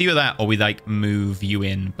 It's either that or we like move you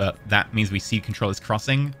in, but that means we see control is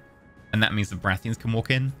crossing, and that means the Baratheons can walk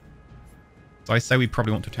in. So I say we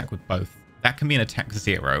probably want to attack with both. That can be an attack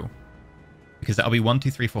 0, because that'll be 1, 2,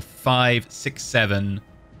 3, 4, 5, 6, 7.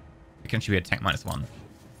 It can actually be attack -1.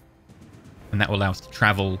 And that will allow us to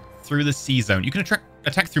travel through the sea zone. You can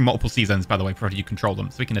attack through multiple sea zones, by the way, provided you control them.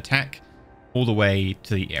 So we can attack all the way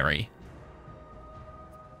to the Eyrie.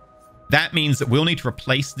 That means that we'll need to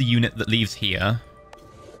replace the unit that leaves here.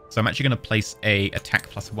 So I'm actually going to place a attack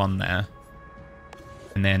 +1 there.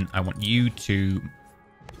 And then I want you to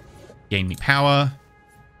gain me power.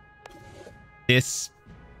 This...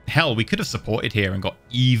 Hell, we could have supported here and got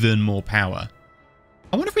even more power.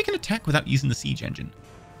 I wonder if we can attack without using the siege engine.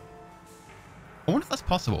 I wonder if that's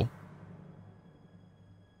possible.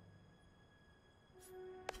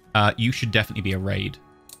 You should definitely be a raid,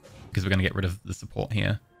 because we're going to get rid of the support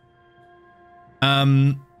here.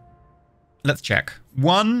 Let's check.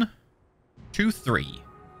 1, 2, 3,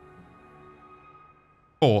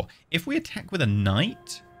 4. If we attack with a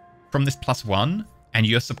knight from this +1 and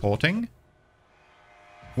you're supporting,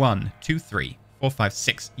 1, 2, 3, 4, 5,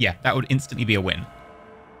 6. Yeah, that would instantly be a win.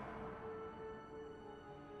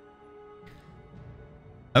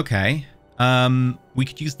 Okay. We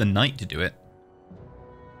could use the knight to do it.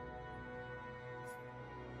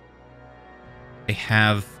 They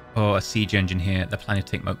have a siege engine here. They're planning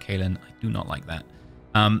to take Moat Cailin. I do not like that.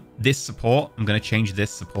 This support, I'm going to change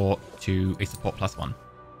this support to a support +1.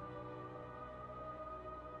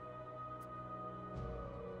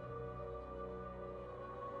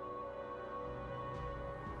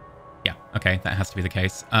 Okay, that has to be the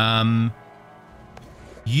case.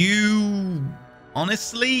 You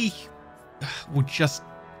honestly would just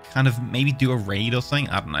kind of maybe do a raid or something.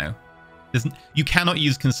 I don't know. You cannot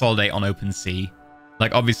use Consolidate on open sea.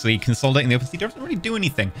 Like, obviously, consolidating the open sea doesn't really do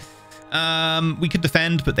anything. We could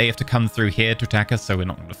defend, but they have to come through here to attack us, so we're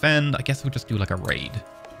not going to defend. I guess we'll just do like a raid.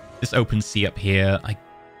 This open sea up here, it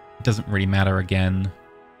doesn't really matter again.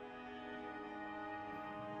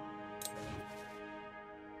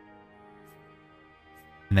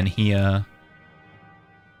 And then here,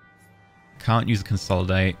 can't use a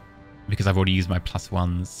consolidate because I've already used my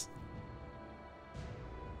 +1s.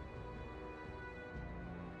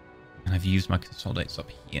 And I've used my consolidates up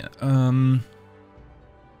here.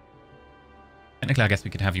 Technically, I guess we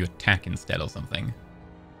could have you attack instead or something.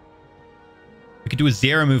 We could do a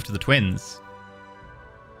 0 move to the twins.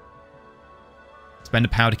 Spend a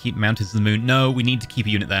power to keep mounted to the moon. No, we need to keep a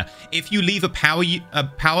unit there. If you leave a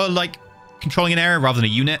power like controlling an area rather than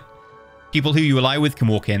a unit, people who you ally with can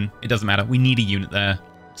walk in. It doesn't matter. We need a unit there.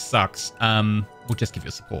 Sucks. We'll just give you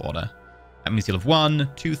a support order. That means you'll have 1,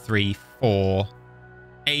 2, 3, 4.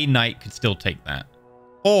 A knight could still take that.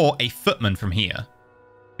 Or a footman from here,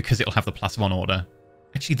 because it'll have the +1 order.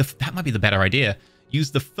 Actually, that might be the better idea.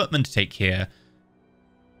 Use the footman to take here.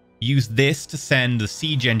 Use this to send the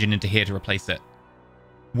siege engine into here to replace it.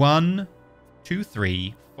 1, 2,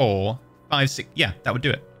 3, 4, 5, 6. Yeah, that would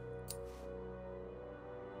do it.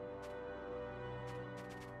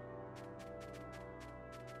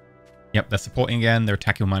 Yep, they're supporting again. They're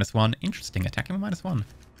attacking with -1. Interesting, attacking with -1.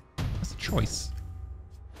 That's a choice.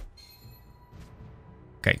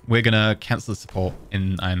 Okay, we're going to cancel the support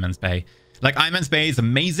in Iron Man's Bay. Like, Iron Man's Bay is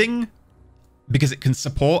amazing because it can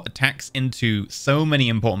support attacks into so many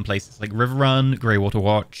important places, like River Run, Greywater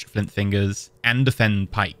Watch, Flint Fingers, and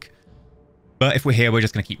defend Pike. But if we're here, we're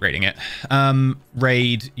just going to keep raiding it.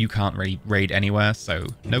 Raid, you can't really raid anywhere, so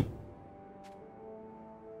nope.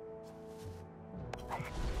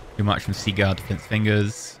 We march from Seaguard to Flint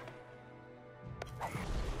Fingers.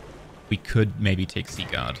 We could maybe take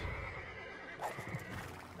Seaguard.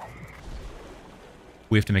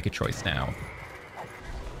 We have to make a choice now.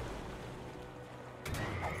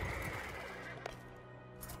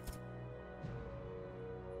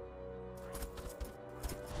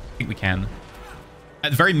 I think we can.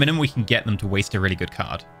 At the very minimum, we can get them to waste a really good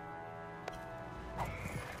card.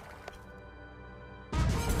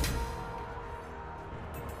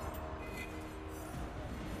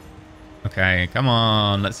 Okay, come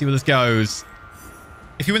on. Let's see where this goes.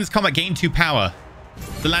 If you win this combat, gain 2 power.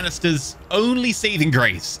 The Lannisters' only saving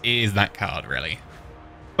grace is that card, really.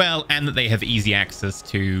 Well, and that they have easy access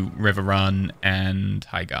to River Run and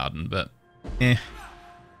High Garden, but eh.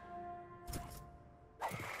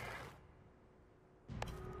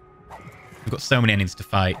 We've got so many enemies to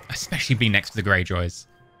fight, especially being next to the Greyjoys.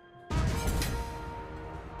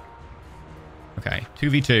 Okay,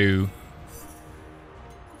 2v2.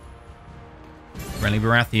 Friendly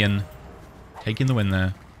Baratheon taking the win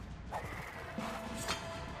there.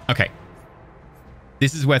 Okay.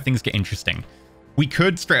 This is where things get interesting. We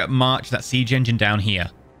could straight up march that siege engine down here,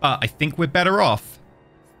 but I think we're better off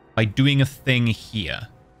by doing a thing here.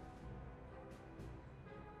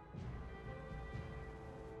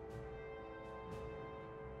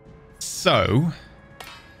 So,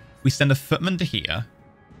 we send a footman to here,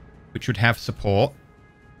 which would have support.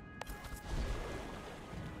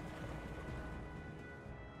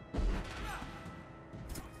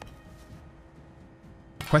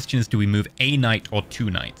 The question is, do we move a knight or 2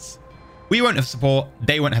 knights? We won't have support.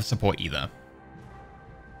 They won't have support either.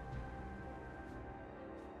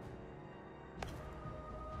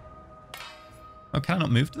 Oh, can I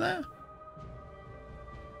not move to there?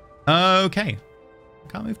 Okay.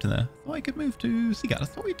 Can't move to there. I thought I could move to Seaguard. I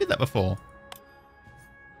thought we did that before. Can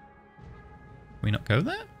we not go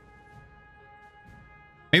there?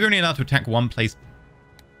 Maybe we're only allowed to attack one place,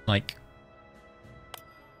 like...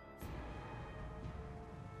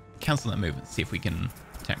 Cancel that move and see if we can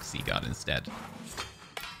attack Seaguard instead.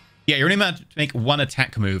 Yeah, you're only allowed to make 1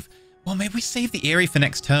 attack move. Well, maybe we save the Eyrie for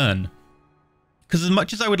next turn. Because as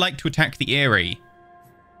much as I would like to attack the Eyrie,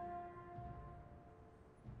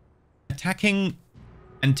 attacking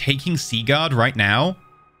and taking Seaguard right now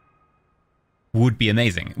would be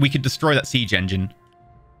amazing. We could destroy that siege engine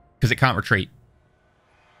because it can't retreat.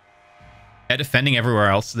 They're defending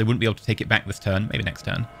everywhere else, so they wouldn't be able to take it back this turn. Maybe next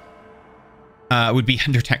turn. Would be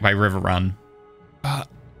under attack by River Run. But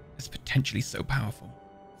it's potentially so powerful.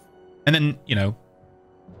 And then, you know...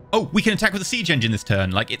 Oh, we can attack with a siege engine this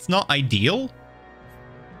turn. Like, it's not ideal.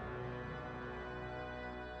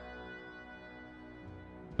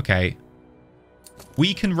 Okay.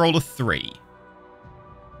 We can roll a 3.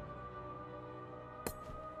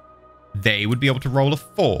 They would be able to roll a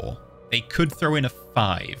 4. They could throw in a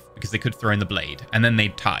 5 because they could throw in the blade, and then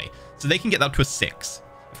they'd tie. So they can get that to a 6.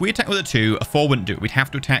 If we attack with a 2, a 4 wouldn't do it. We'd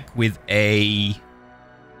have to attack with a...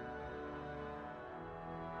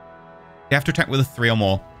 They have to attack with a 3 or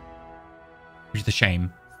more, which is a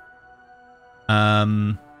shame.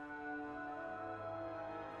 I'm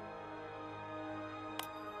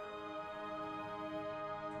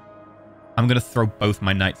going to throw both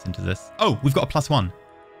my knights into this. Oh, we've got a +1.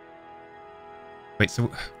 Wait, so... All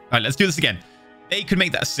right, let's do this again. They could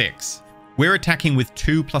make that a 6. We're attacking with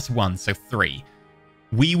 2 + 1, so 3.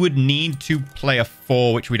 We would need to play a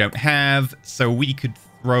 4, which we don't have, so we could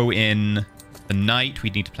throw in the knight.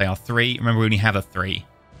 We'd need to play our 3. Remember, we only have a 3.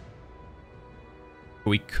 But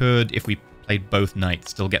we could, if we played both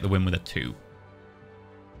knights, still get the win with a 2.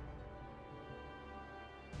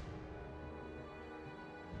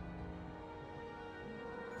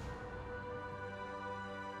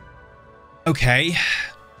 Okay.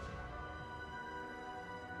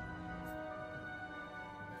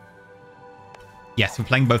 Yes, we're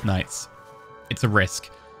playing both knights. It's a risk.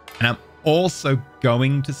 And I'm also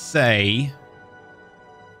going to say...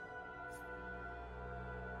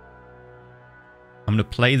 I'm going to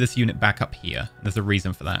play this unit back up here. There's a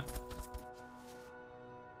reason for that.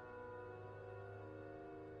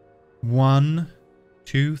 1,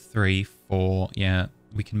 2, 3, 4. Yeah,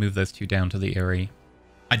 we can move those 2 down to the Eyrie.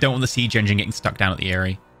 I don't want the siege engine getting stuck down at the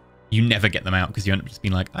Eyrie. You never get them out because you end up just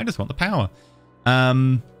being like, I just want the power.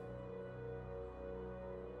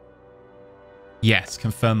 Yes,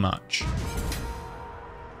 confirm march.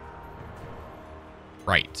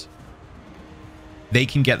 Right. They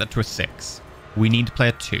can get that to a 6. We need to play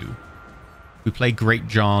a 2. We play Great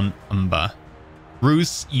John Umber.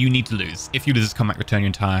 Bruce, you need to lose. If you lose this combat, return your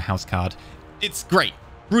entire house card. It's great.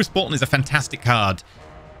 Bruce Bolton is a fantastic card.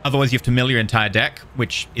 Otherwise, you have to mill your entire deck,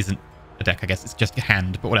 which isn't a deck, I guess. It's just your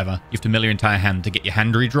hand, but whatever. You have to mill your entire hand to get your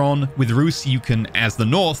hand redrawn. With Roos, you can, as the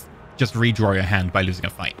North, just redraw your hand by losing a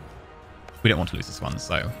fight. We don't want to lose this one,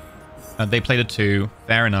 so... they played a 2.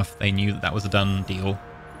 Fair enough. They knew that that was a done deal.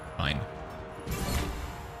 Fine.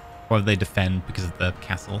 Or they defend because of the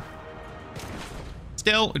castle.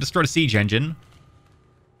 Still, we destroyed a siege engine.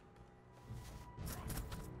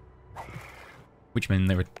 Which means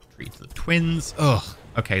they retreat to the twins. Ugh.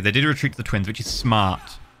 Okay, they did retreat to the twins, which is smart.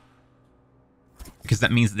 Because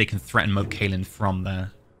that means that they can threaten Moat Cailin from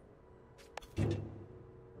there.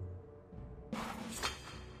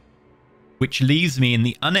 Which leaves me in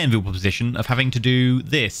the unenviable position of having to do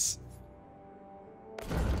this.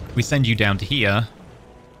 We send you down to here.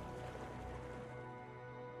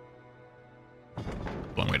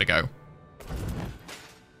 Long way to go.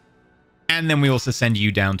 And then we also send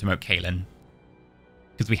you down to Moat Cailin.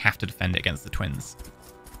 Because we have to defend it against the twins.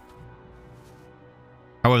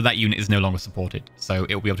 However, that unit is no longer supported, so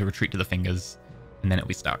it'll be able to retreat to the fingers, and then it'll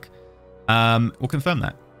be stuck. We'll confirm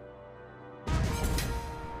that.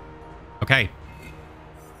 Okay.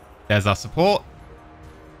 There's our support.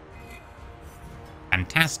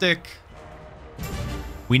 Fantastic.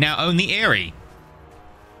 We now own the Eyrie.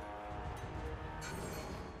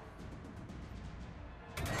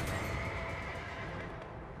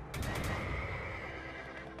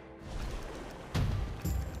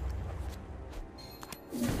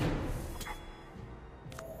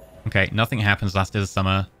 Okay, nothing happens last day of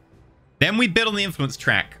summer. Then we bid on the influence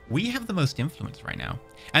track. We have the most influence right now.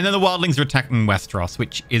 And then the wildlings are attacking Westeros,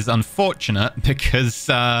 which is unfortunate because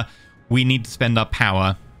we need to spend our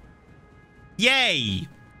power. Yay!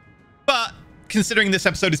 But considering this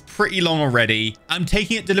episode is pretty long already, I'm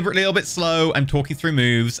taking it deliberately a little bit slow. I'm talking through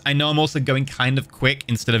moves. I know I'm also going kind of quick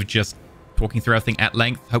instead of just talking through everything at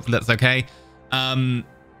length. Hopefully that's okay. I'm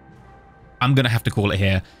going to have to call it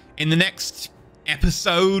here. In the next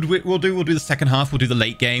episode we'll do the second half. We'll do the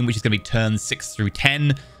late game, which is going to be turns 6 through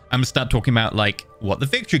 10. I'm going to start talking about like what the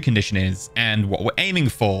victory condition is and what we're aiming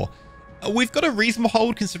for. We've got a reasonable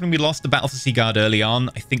hold considering we lost the battle for Seaguard early on.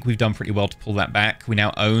 I think we've done pretty well to pull that back. We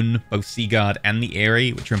now own both Seaguard and the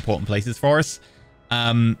Eyrie, which are important places for us.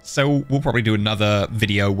 So we'll probably do another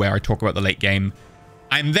video where I talk about the late game.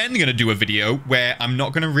 I'm then going to do a video where I'm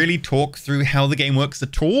not going to really talk through how the game works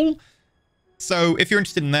at all. So if you're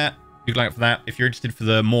interested in that, you can like it for that. If you're interested for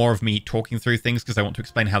the more of me talking through things because I want to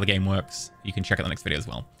explain how the game works, you can check out the next video as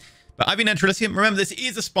well. But I've been EnterElysium. Remember, this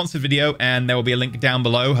is a sponsored video, and there will be a link down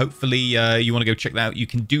below. Hopefully, you want to go check that out. You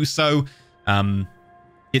can do so.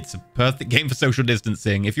 It's a perfect game for social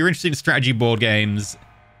distancing. If you're interested in strategy board games,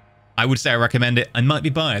 I would say I recommend it. I might be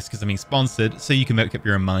biased because I'm being sponsored, so you can make up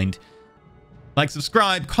your own mind. Like,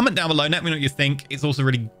 subscribe, comment down below, let me know what you think. It's also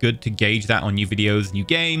really good to gauge that on new videos, new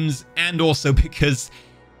games, and also because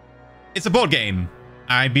it's a board game.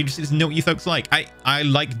 I'd be interested to know what you folks like. I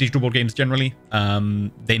like digital board games generally.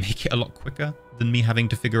 They make it a lot quicker than me having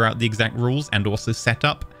to figure out the exact rules and also set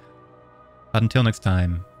up. But until next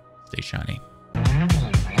time, stay shiny.